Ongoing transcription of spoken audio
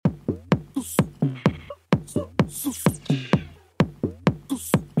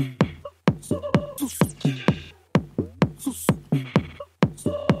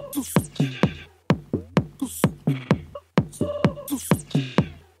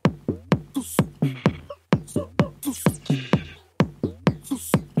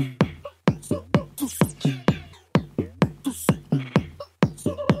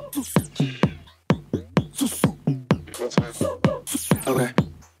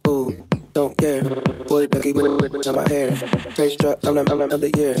don't care. Boy, ducky with in my hair. Face drop, I'm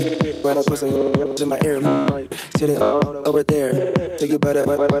the year. When I put some in my ear, sitting over there. Take you by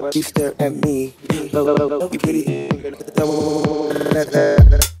the, you stare at me. You pretty.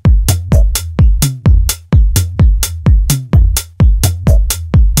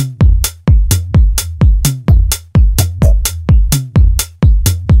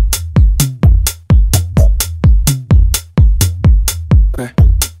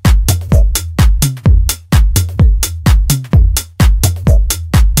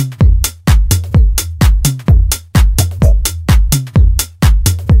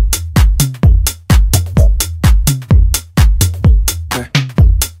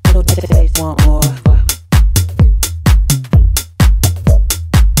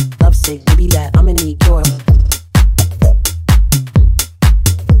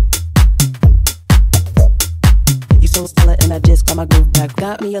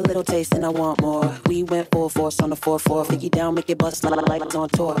 And I want more. We went full force on the 4-4. Figure down, make it bust like it's on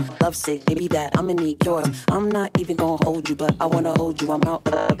tour. Love sick, baby, that I'ma need yours. I'm not even gonna hold you, but I wanna hold you. I'm out,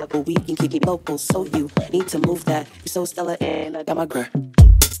 but we can keep it local. So you need to move that. You so stellar, and I got my grip.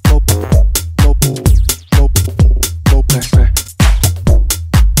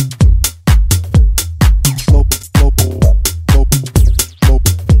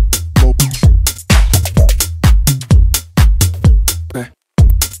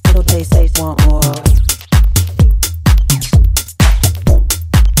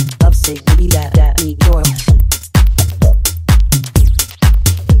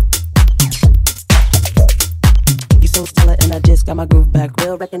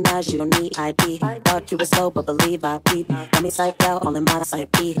 You don't need ID. Thought you were slow, but believe I peep. Got me psyched out, all in my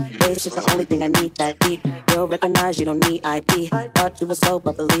side P. It's just the only thing I need that deep. Real recognize you don't need ID. Thought you were slow,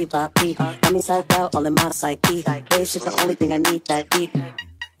 but believe I peep. Got me psyched out, all in my side P. It's just the only thing I need that deep.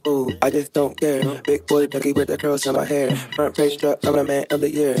 Ooh, I just don't care. Big boy ducky with the curls in my hair. Front page drop, I'm the man of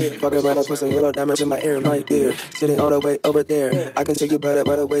the year. Fuck around, I put some yellow diamonds in my ear, my beard. Sitting all the way over there. I can take you by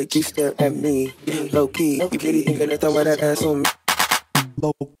the way you stare at me. Low key, you pretty ain't gonna throw that ass on me.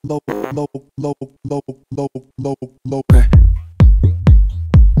 Low.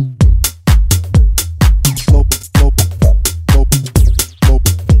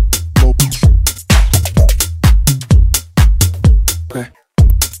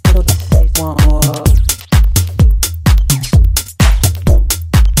 Want more.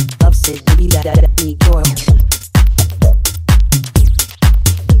 Love sick, baby, that need yours.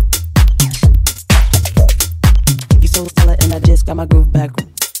 You so stellar, and I just got my groove back.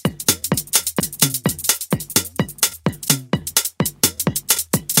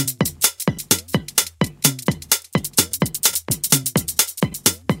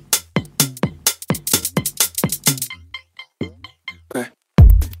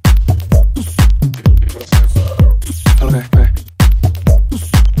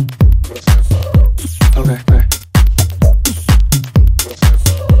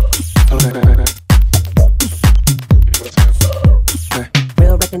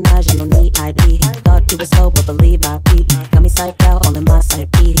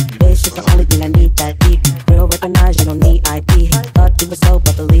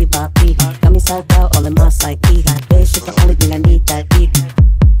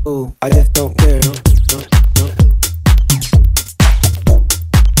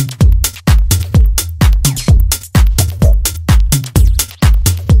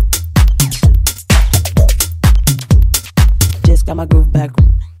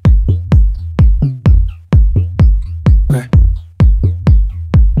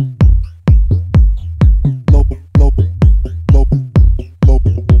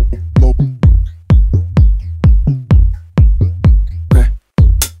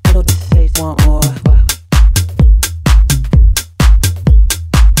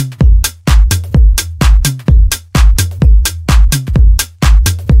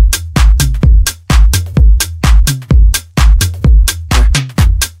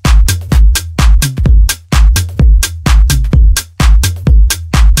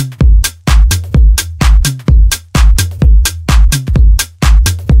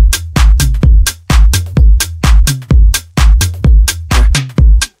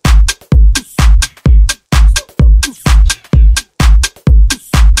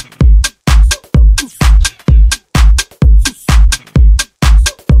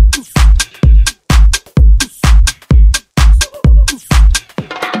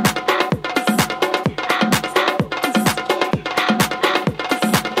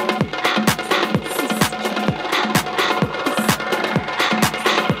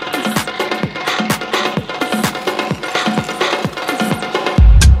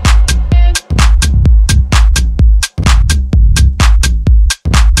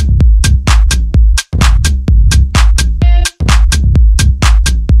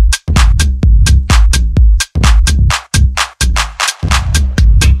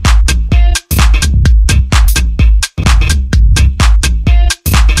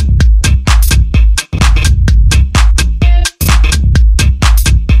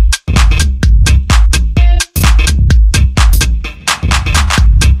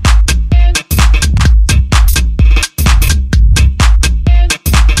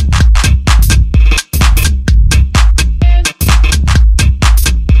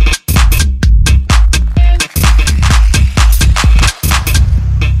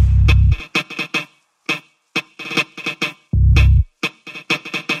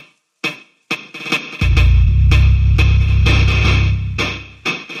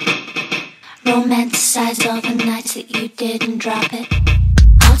 didn't drop it.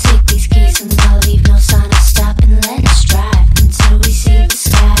 I'll take these keys and I'll leave no sign of stopping. Let's drive until we see the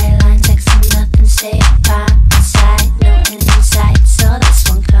skyline. Texting nothing, stay by my side. No end in sight, so this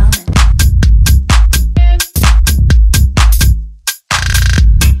one coming.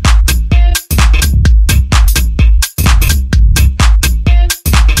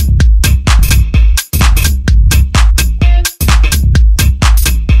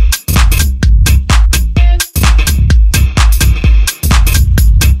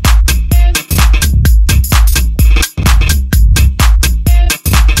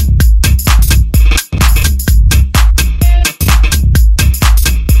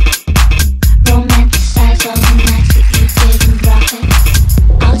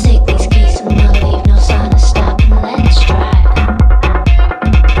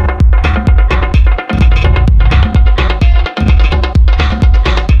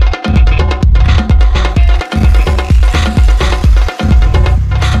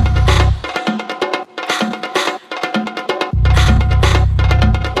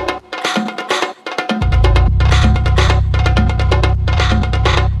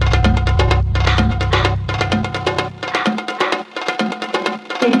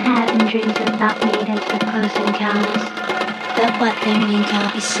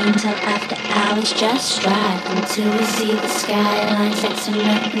 Just drive until we see the skyline. Text and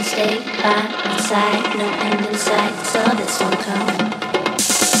nothing, stay by my side. No end in sight, so this one coming.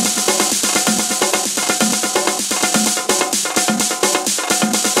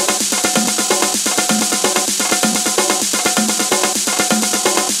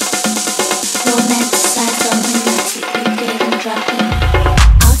 Romanticize all the nights that you didn't drop it.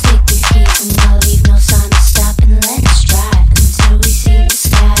 I'll take these keys and I'll leave no sign of stopping. Let's drive until we see the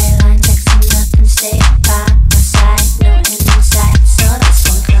skyline. Stay by my side, no end in sight, so this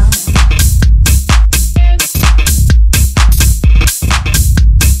one coming.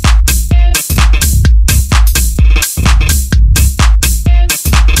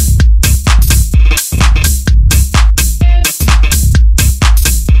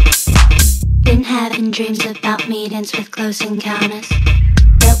 Been having dreams about meetings with close encounters,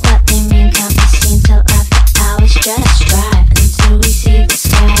 but what they mean can't be seen till after hours. Just drive until we see the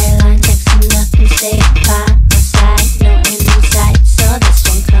skyline. Texting nothing, stay by my side. No end in sight, so this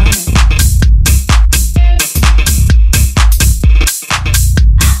one coming.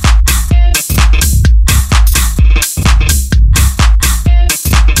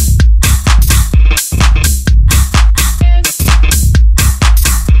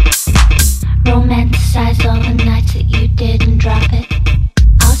 Romanticize all the nights that you didn't drop it.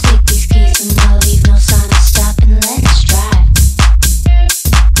 I'll take these keys and I'll leave no sign of stopping. Let's drive.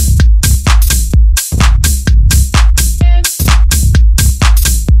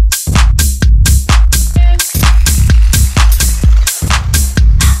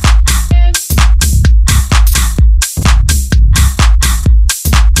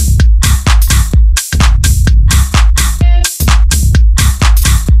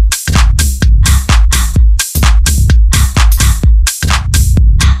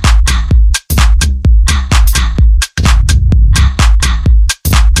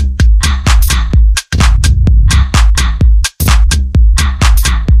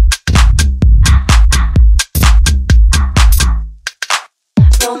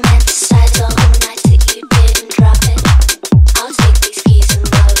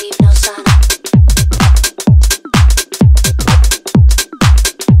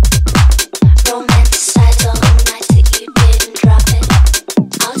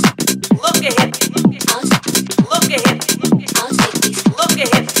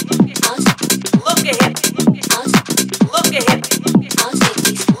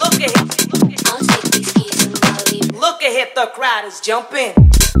 The crowd is jumping.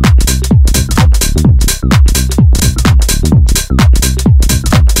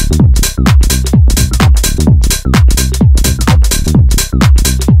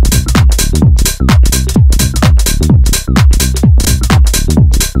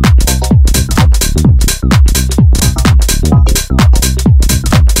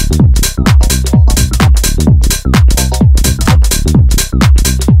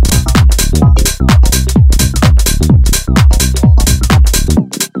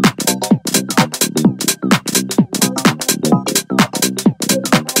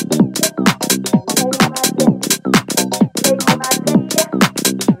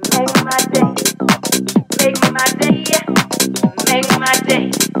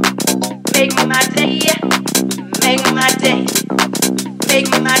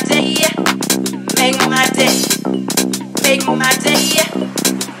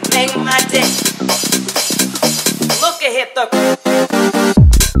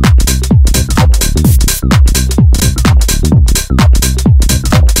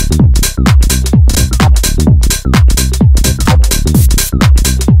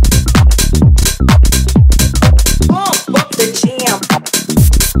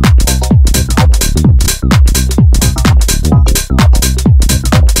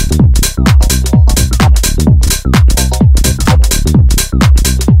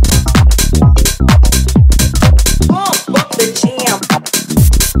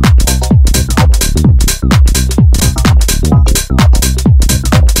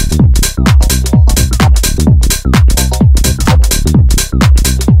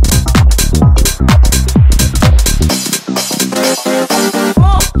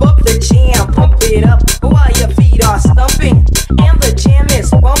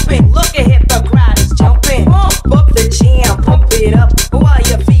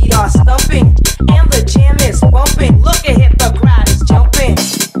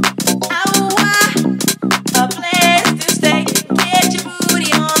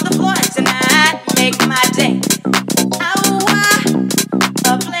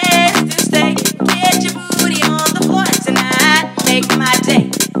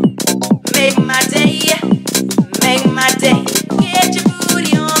 Make my day, make my day.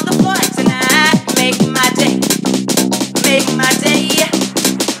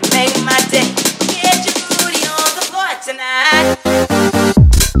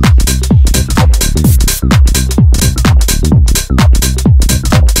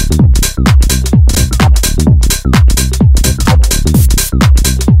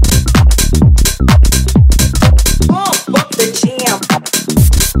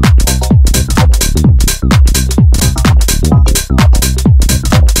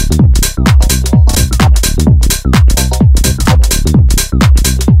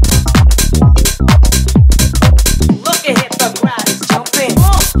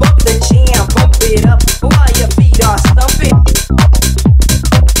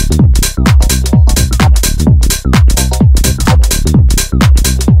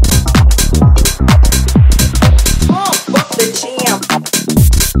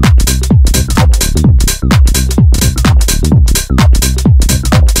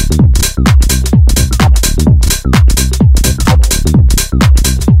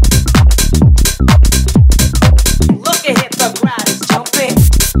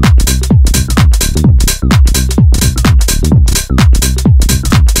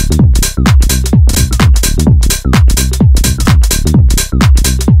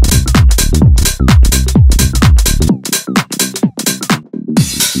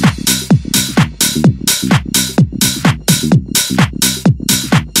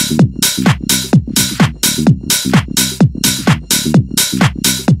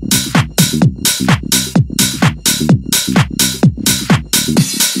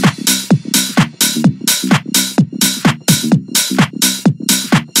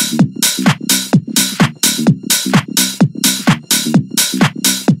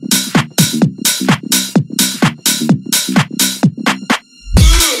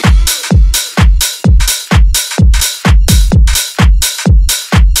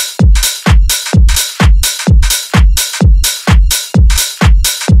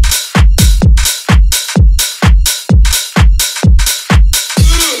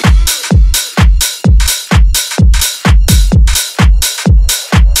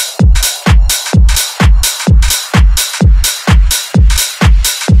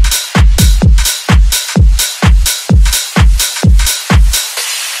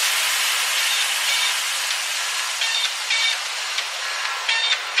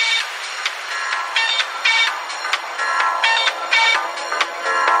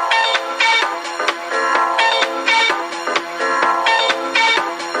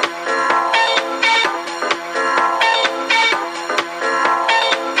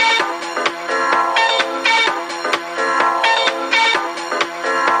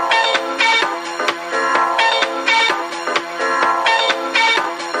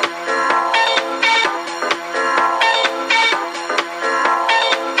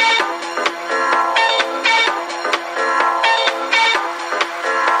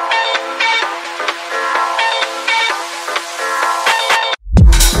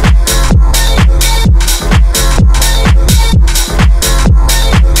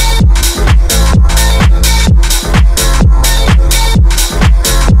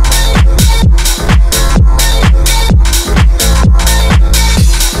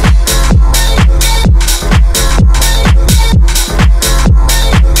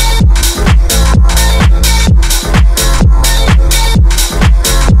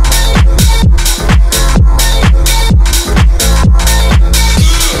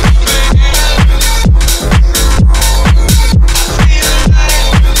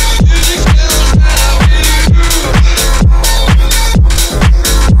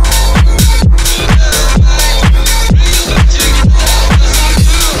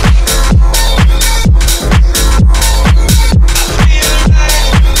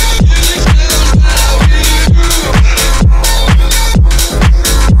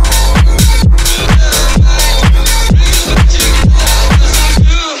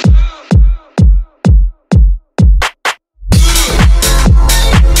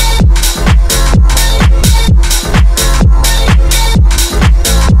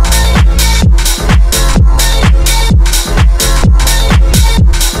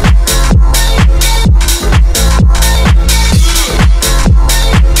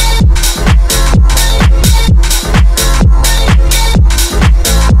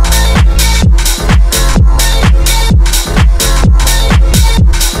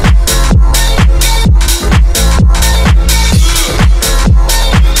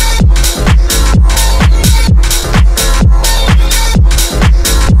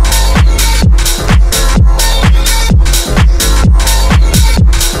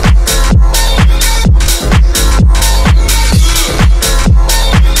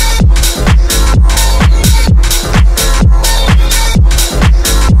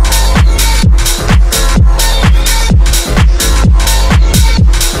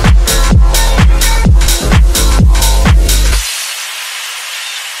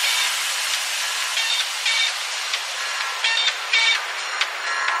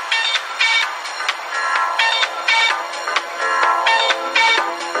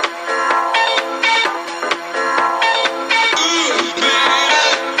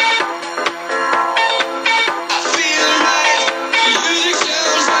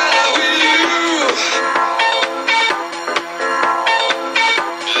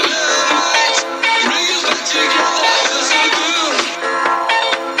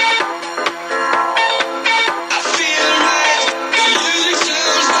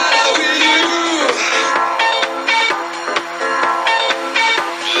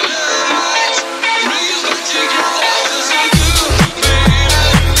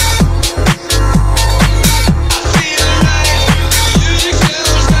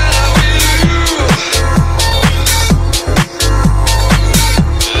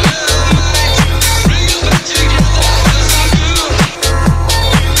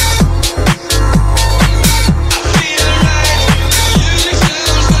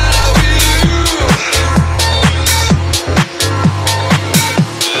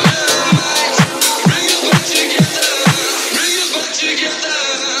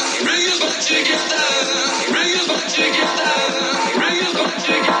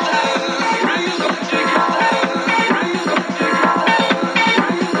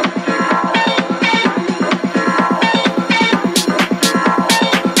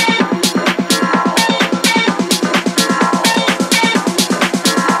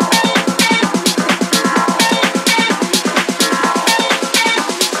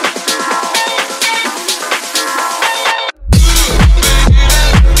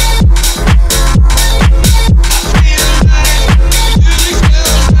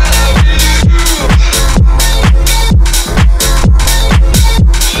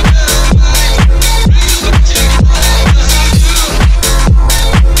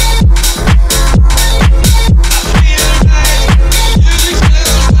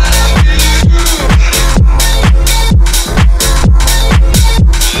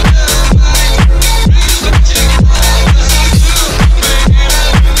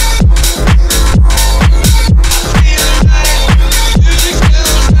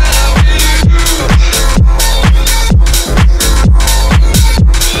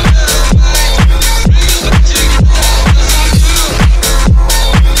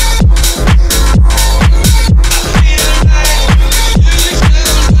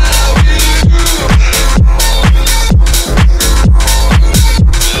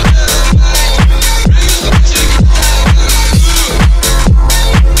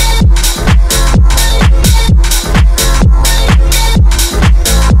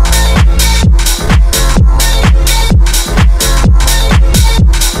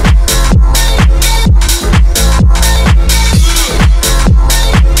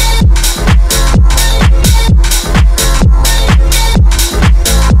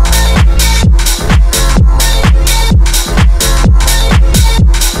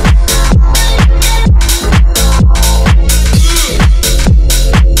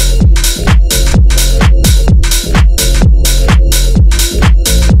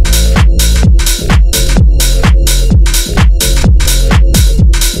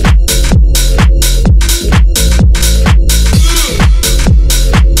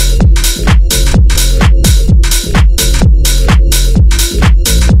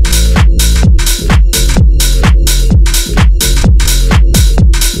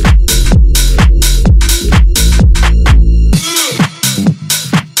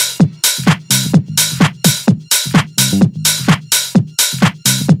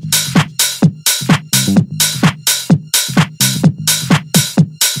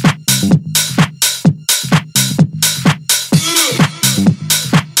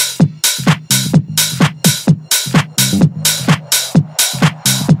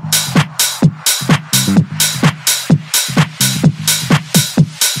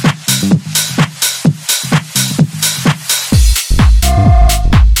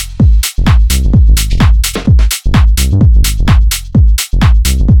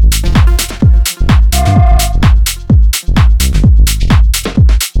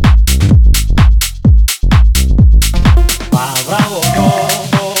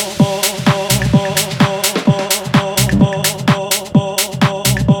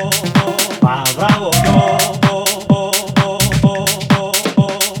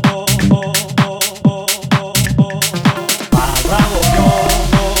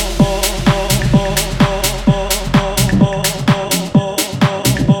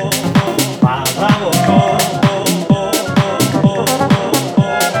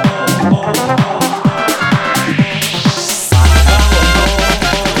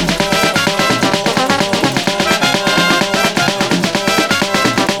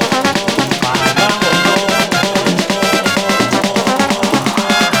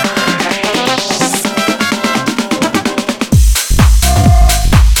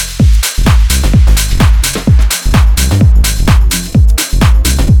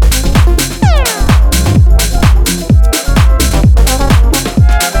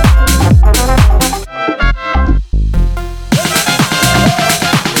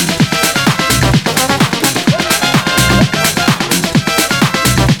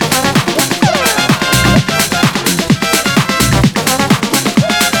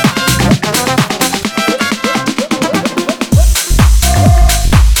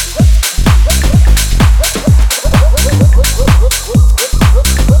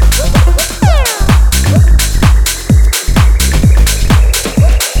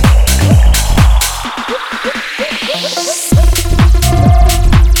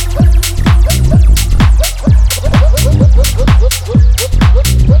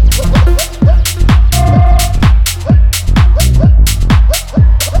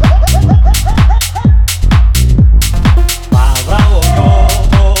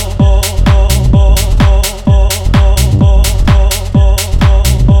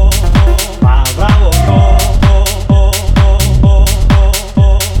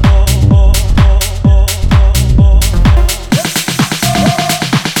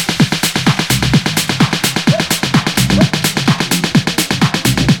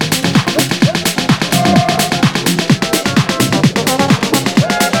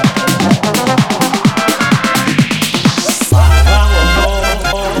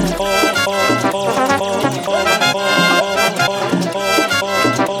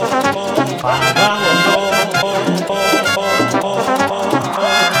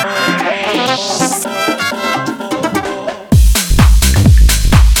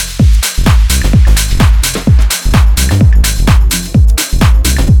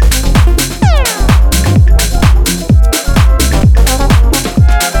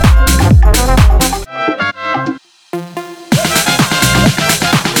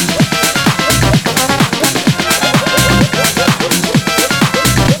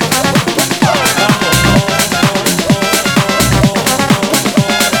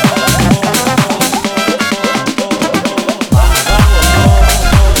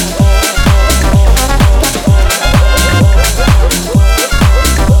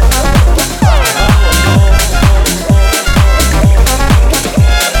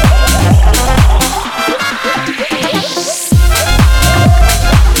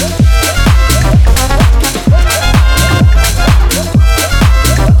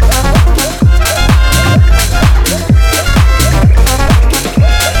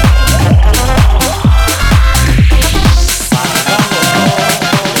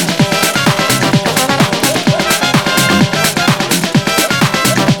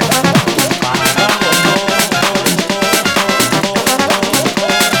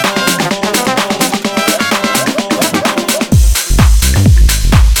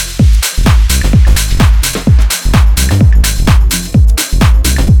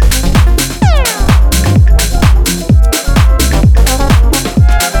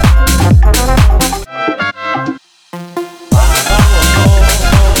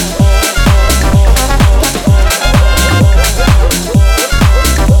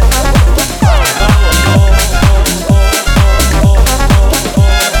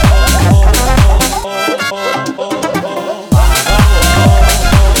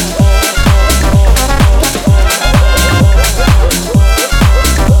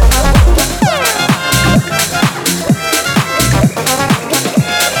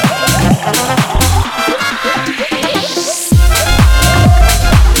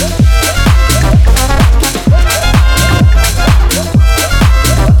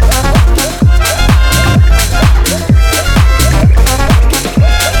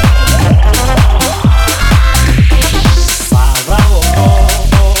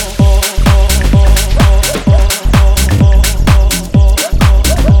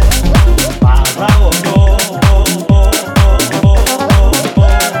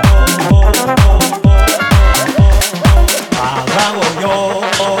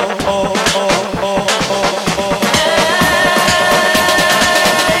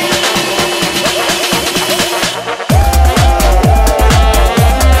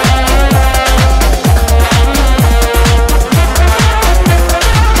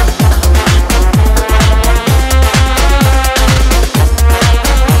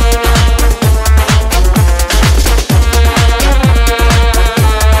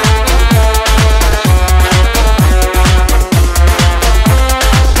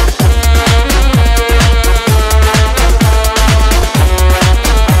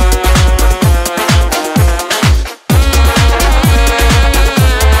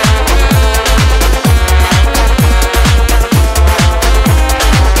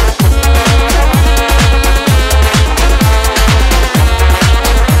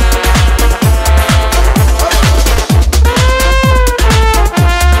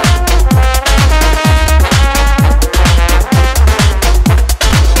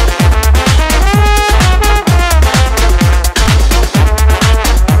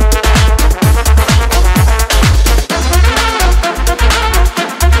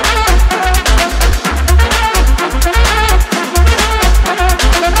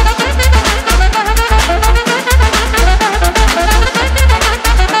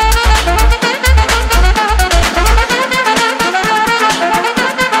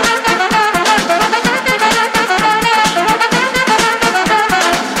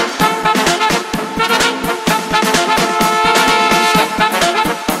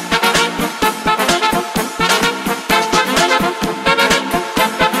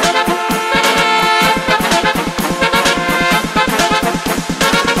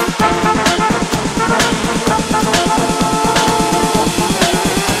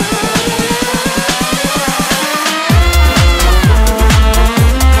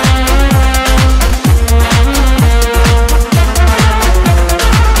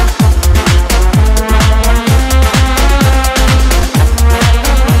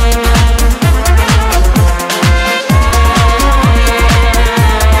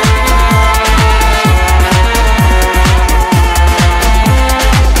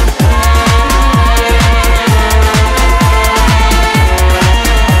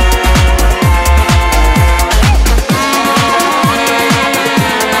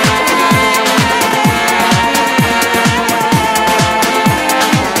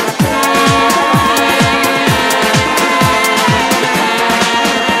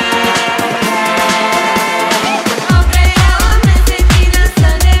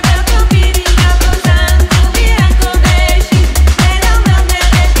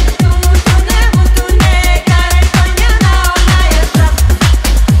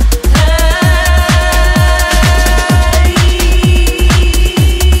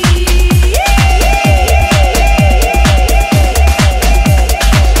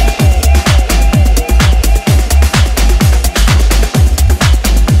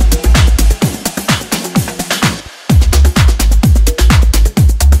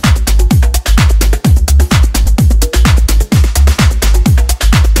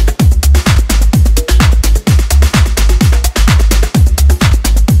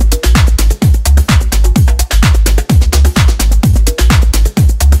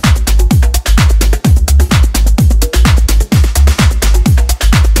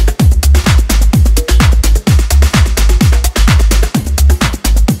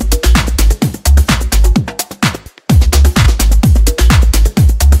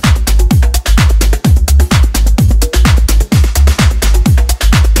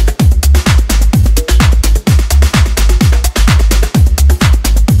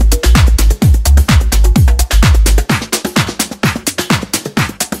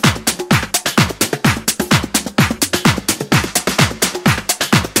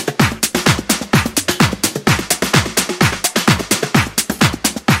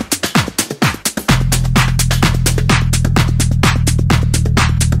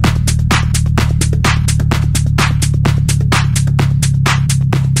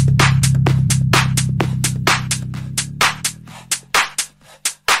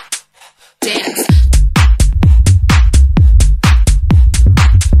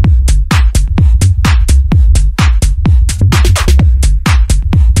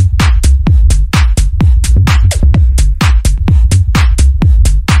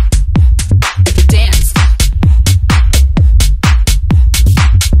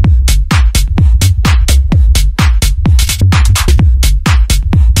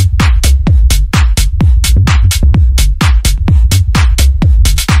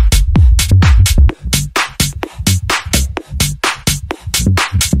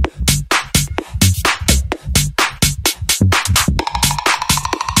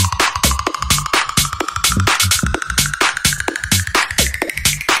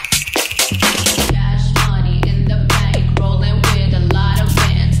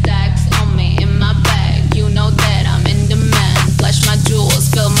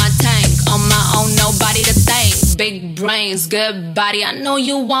 brains, good body. I know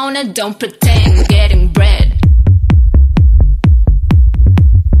you want it, don't pretend. Getting bread.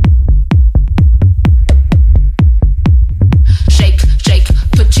 Shake, shake,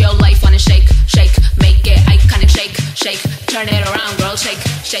 put your life on a shake, shake, make it iconic. Shake, shake, turn it around, girl. Shake,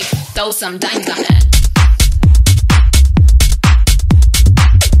 shake, throw some dimes on it.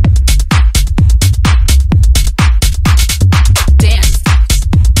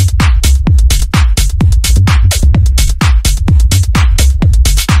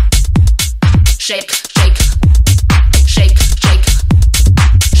 Shake, shake, shake, shake,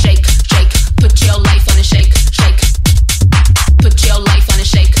 shake, shake, put your life on a shake, shake, put your life on a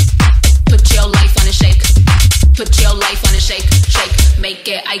shake, put your life on a shake, put your life on a shake, shake, make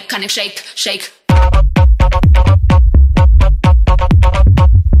it iconic. Shake, shake.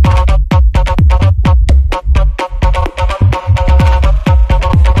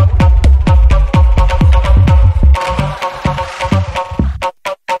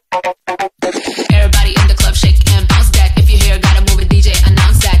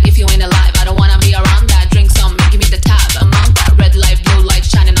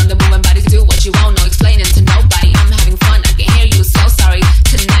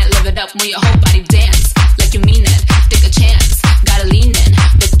 Move your whole body, dance like you mean it. Take a chance, gotta lean in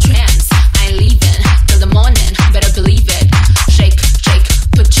with the trance. I ain't leaving till the morning, better believe it. Shake, shake,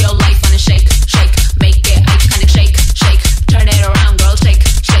 put your life on a shake, shake, make it iconic. Shake, shake, turn it around, girl. Shake,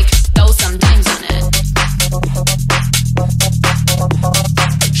 shake, throw some dimes on it.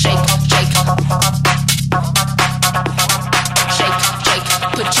 Shake, shake, shake, shake,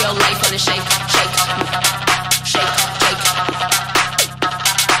 put your life on a shake, shake, shake, shake.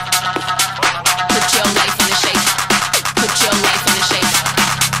 Put your life on a shake. Put your life on a shake.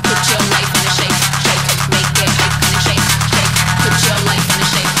 Put your life on a shake. Shake. Make it iconic. Shake. Shake. Put your life on a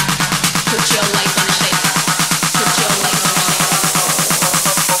shake. Put your life on a shake. Put your life on a shake.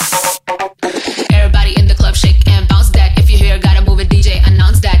 Everybody in the club shake and bounce that. If you're here, gotta move it, DJ.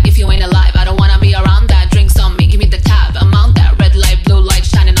 Announce that. If you ain't alive, I don't wanna be around that. Drinks on me, give me the tab. Amount that. Red light, blue light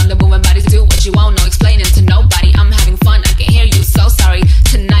shining on the moving bodies. Do what you want, no explaining to nobody. I'm having fun, I can hear you. So sorry.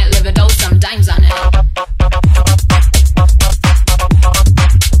 Tonight, live it, throw some dimes on it.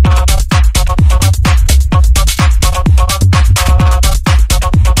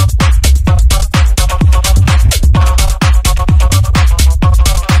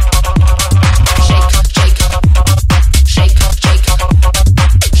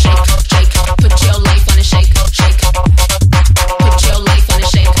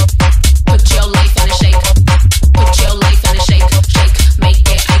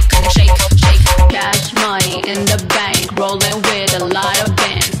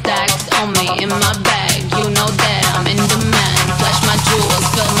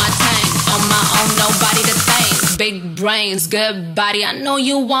 Big brains, good body. I know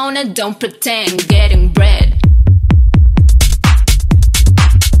you want it, don't pretend. Getting bread.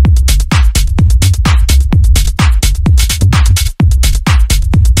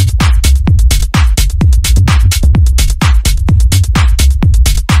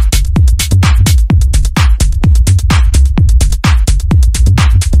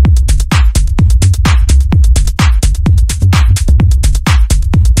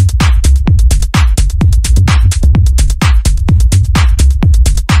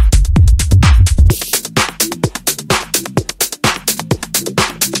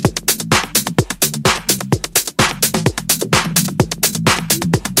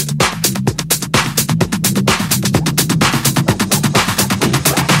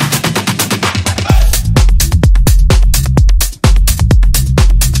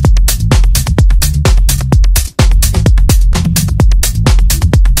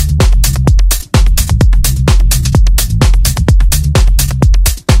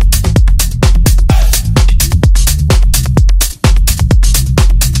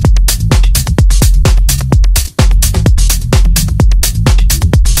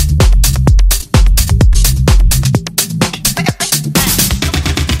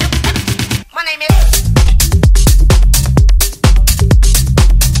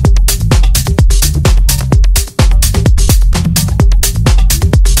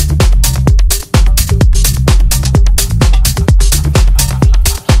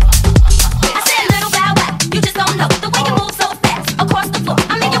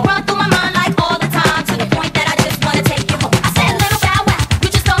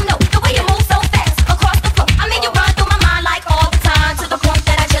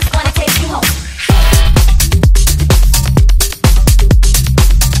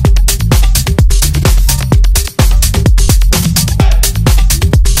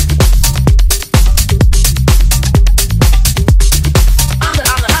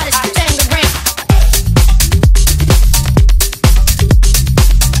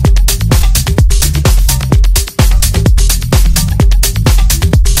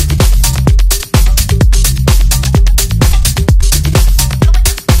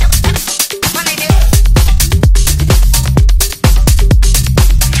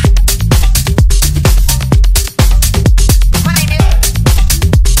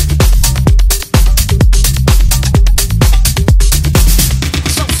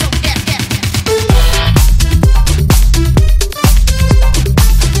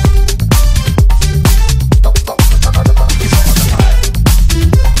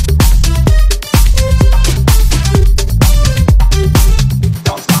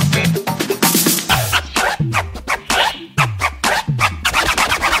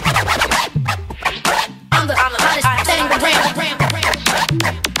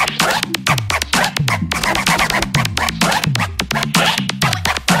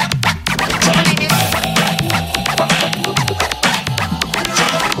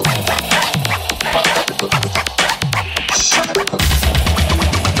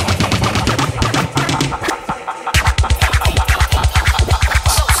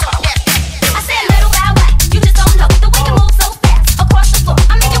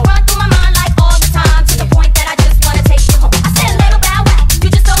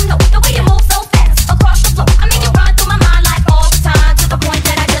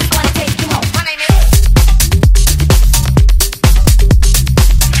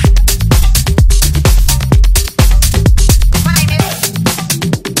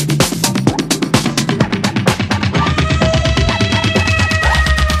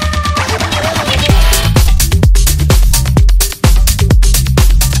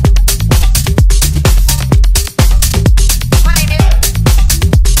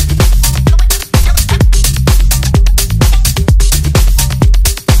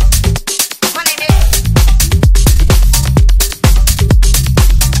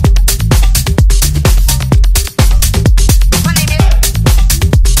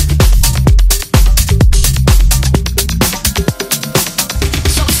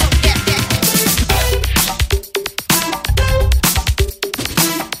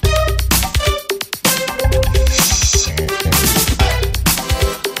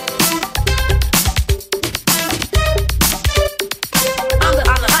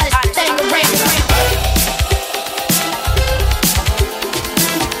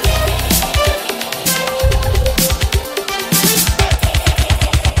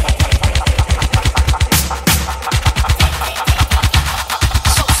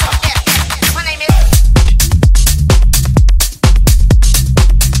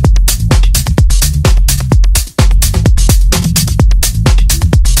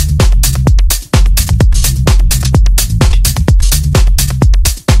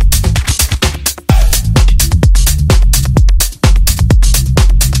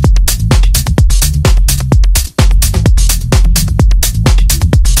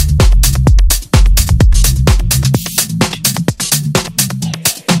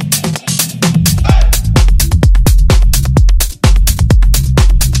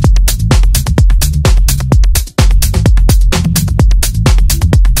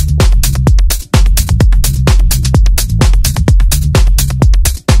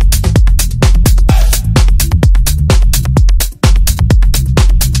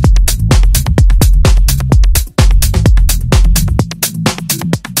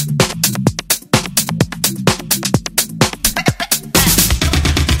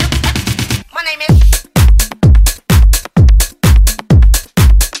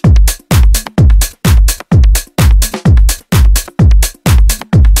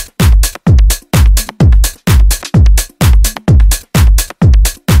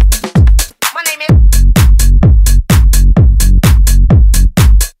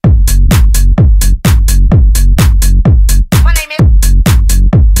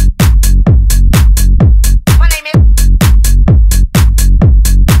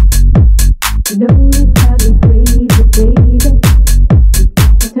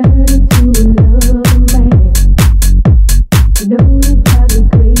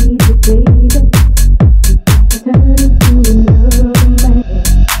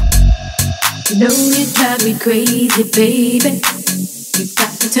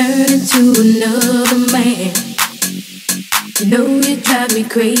 turn into another man. You know you drive me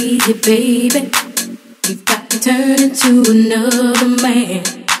crazy, baby. You've got to turn into another man.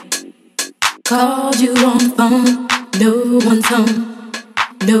 Called you on the phone, no one's home,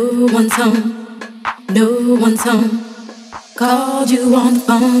 no one's home, no one's home. Called you on the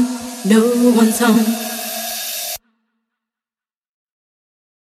phone, no one's home.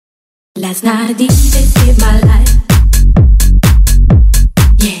 Last night a DJ saved my life.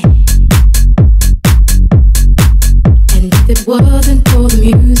 Yeah. And if it wasn't for the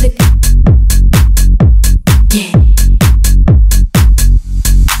music, yeah,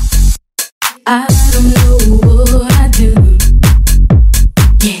 I don't know what I'd do.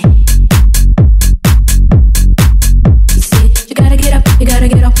 Yeah. You said you gotta get up, you gotta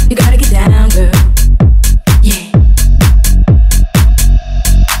get off, you gotta get down, girl. Yeah.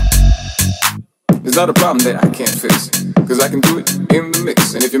 It's not a problem that I can't fix, cause I can do it in the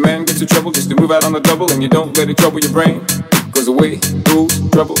mix. And if your man gets in trouble, just to move out on the double, and you don't let it trouble your brain, cause away goes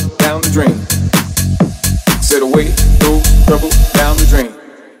trouble down the drain. Said away goes trouble down the drain.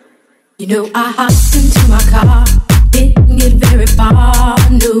 You know I hopped into my car, didn't get very far,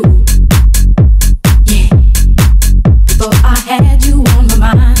 no. Yeah. Before I had you on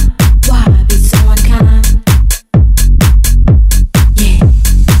my mind, why be so unkind? Yeah.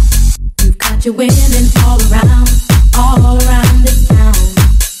 You've got your women all around this town.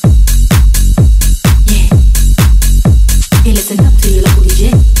 Yeah. Hey, listen up to your local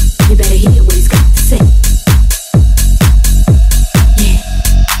DJ. You better hear what he's got to say.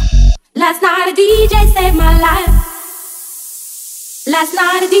 Last night a DJ saved my life. Last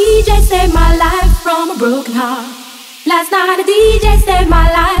night a DJ saved my life from a broken heart. Last night a DJ saved my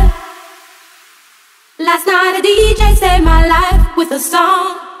life. Last night a DJ saved my life with a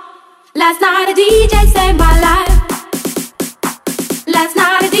song. Last night a DJ saved my life. Last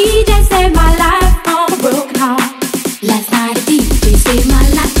night a DJ saved my life from a broken heart. Last night a DJ saved my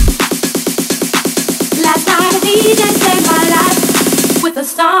life. Last night a DJ saved my life with a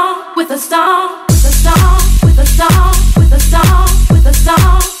song, with a song, with a song, with a song, with a song, with a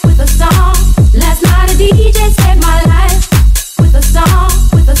song, with a song. Last night a DJ saved my life with a song,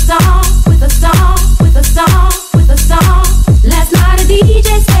 with a song, with a song, with a song, with a song. Last night a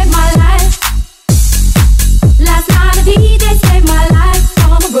DJ saved my life. Last night a DJ saved my life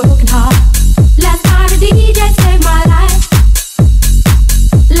from a broken heart. Last night a DJ saved my life.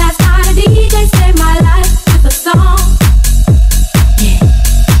 Last night a DJ saved my life with a song.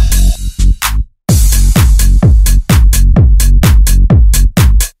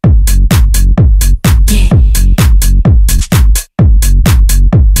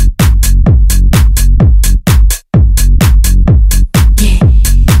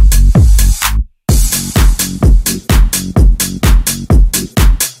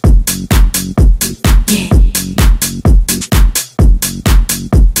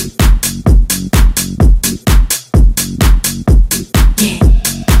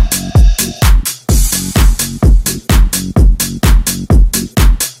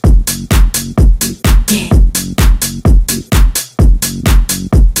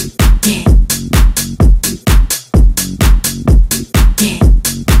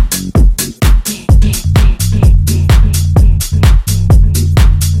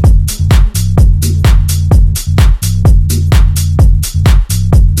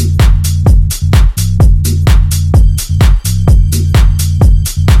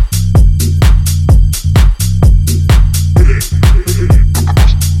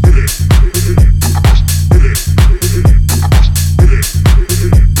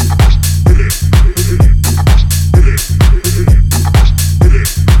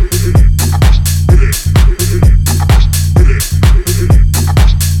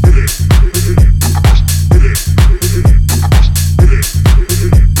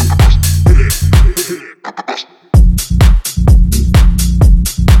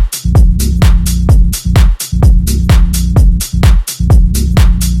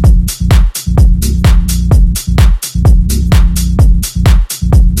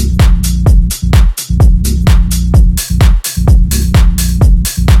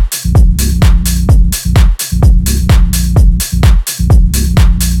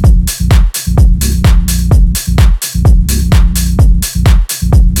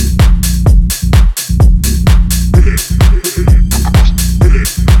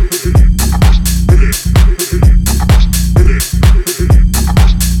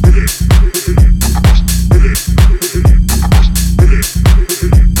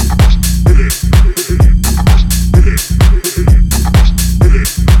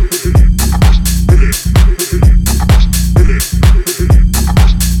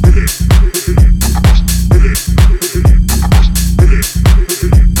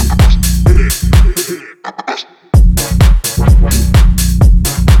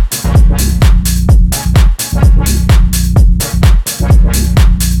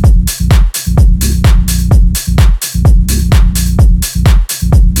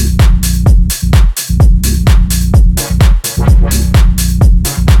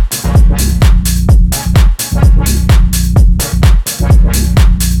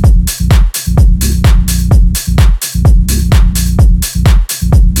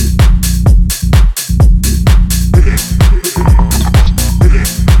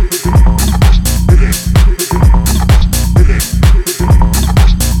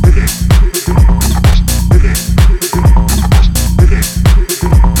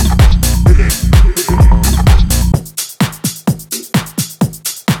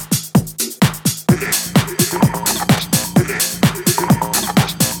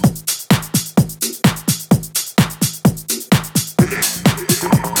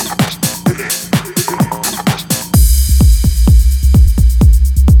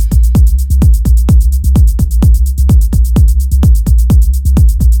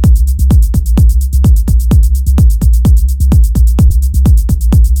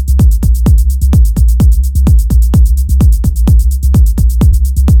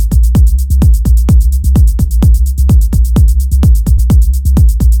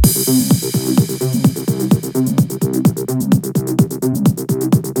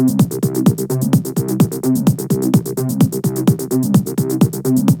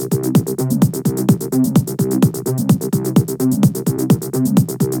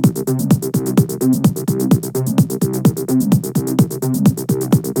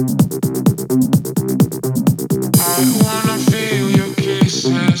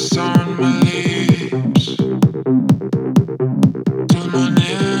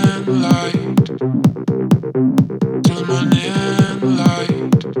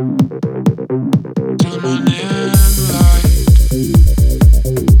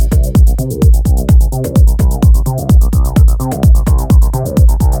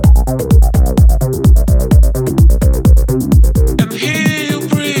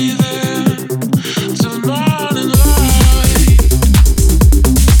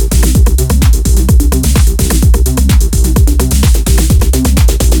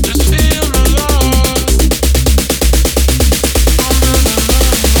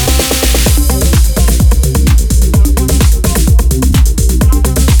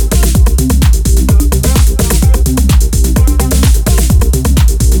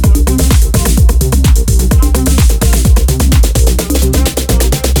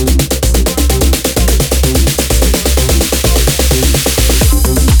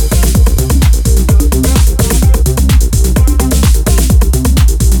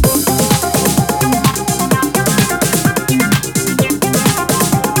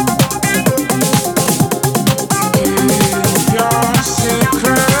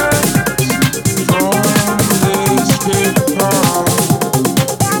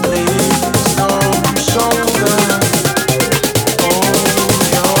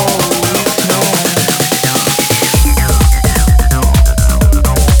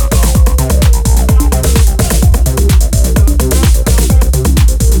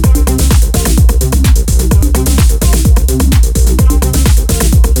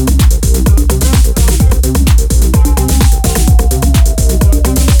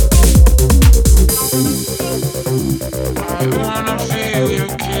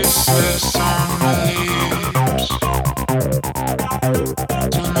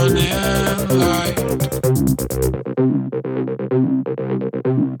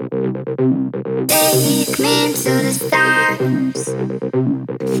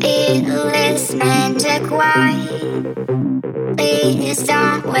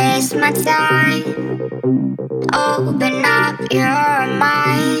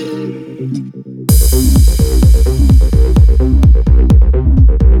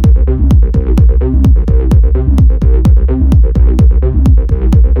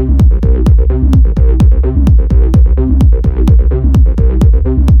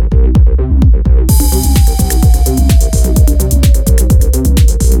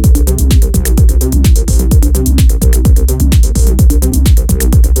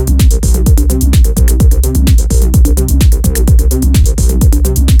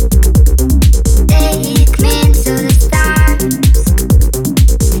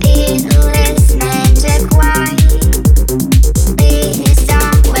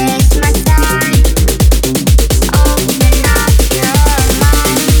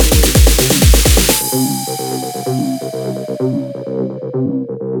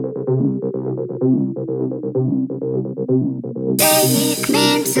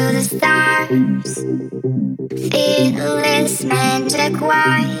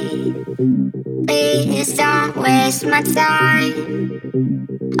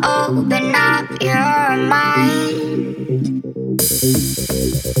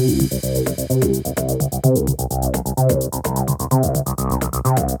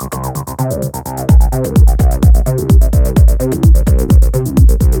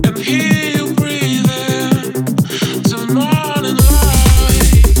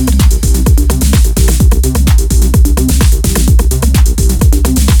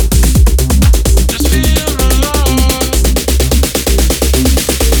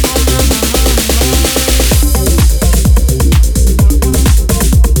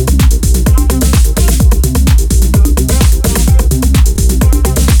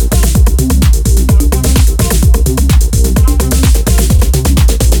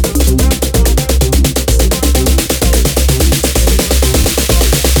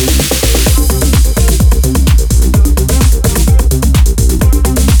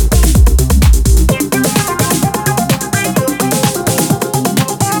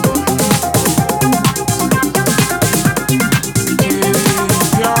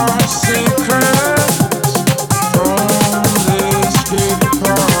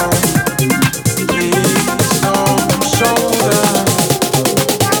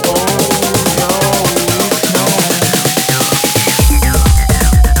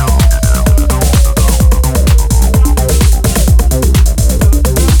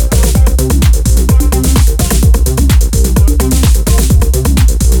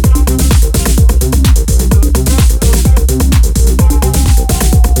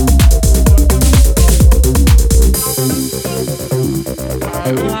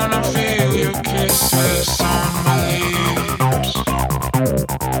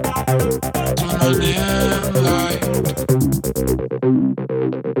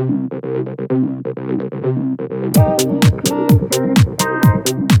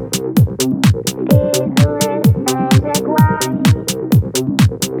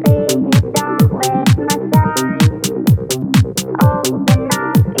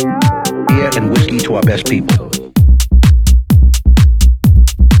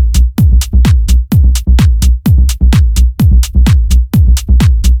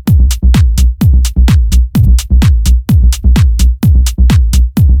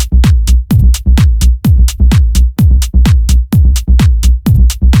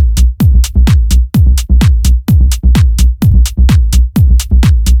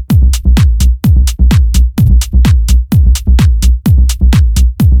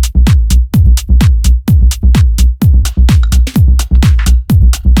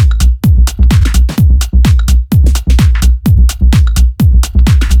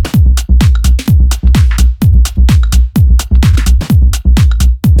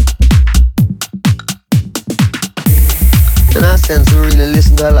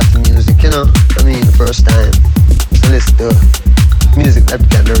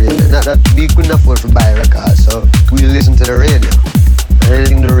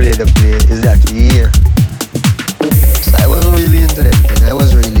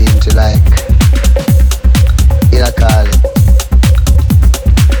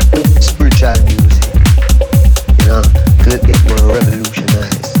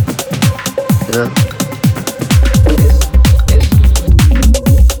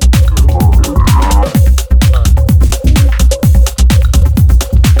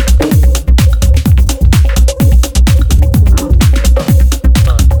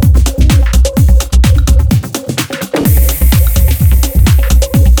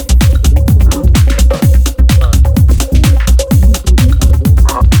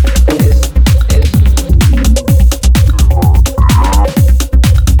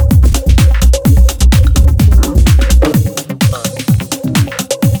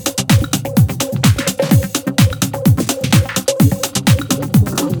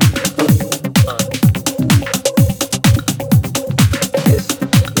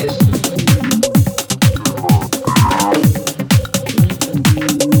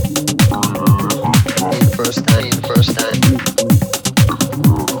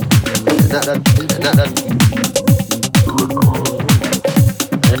 I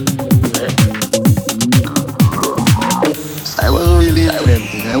wasn't really into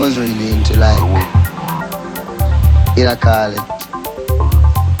everything. I was really into like, I call it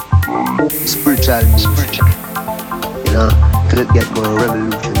spiritual music. You know, to get more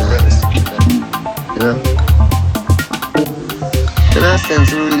revolutionized. You know. In a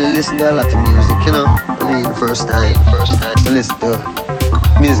sense, we really listen to a lot of music. You know, I mean, first time to listen to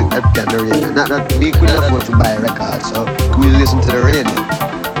music that can the radio. Not that we couldn't afford to buy a record, so we listen to the radio.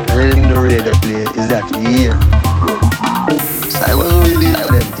 And anything the radio play is that we hear. So I wasn't really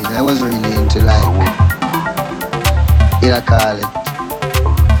into everything. I was really into like, I call it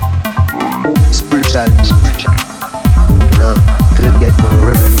spiritual music. You know, to get more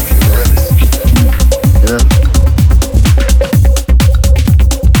revolutionized. You know.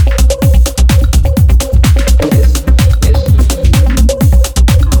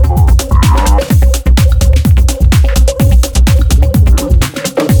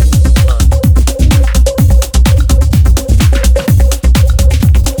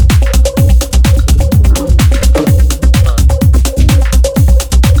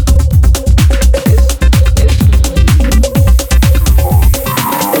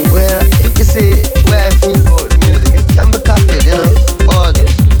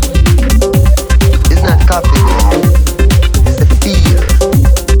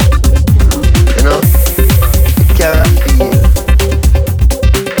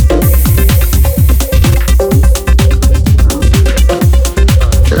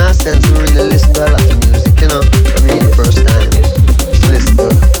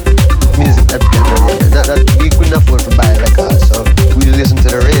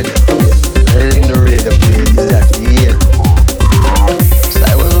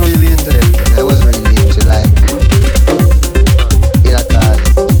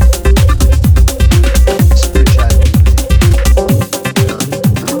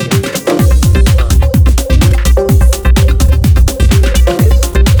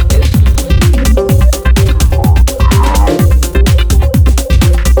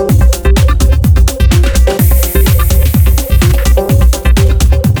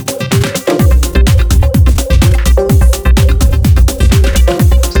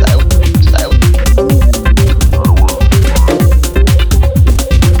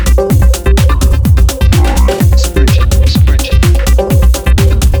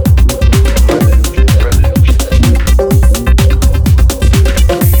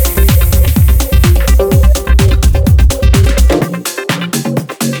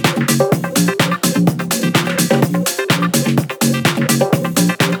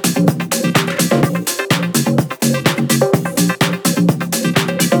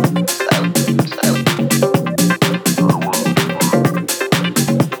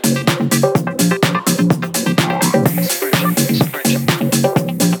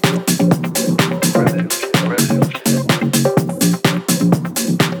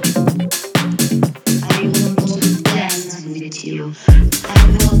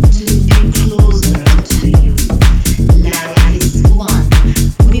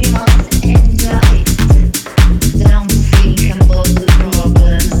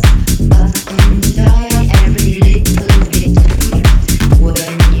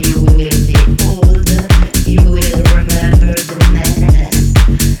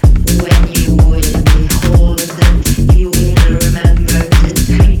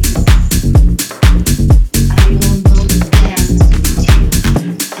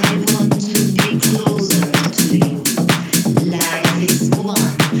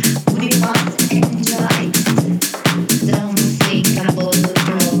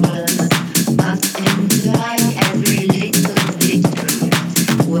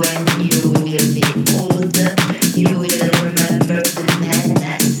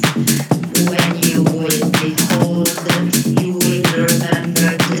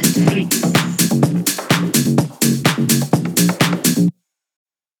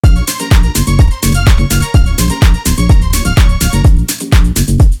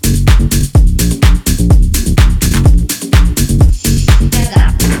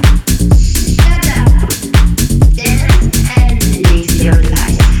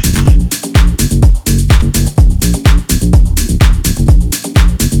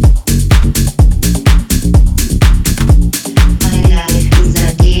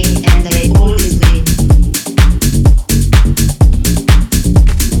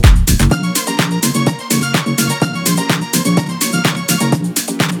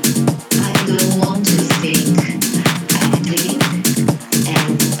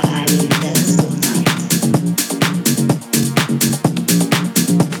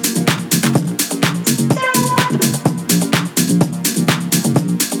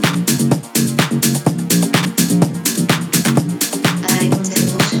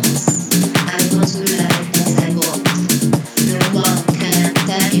 and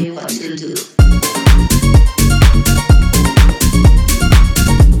tell me what to do.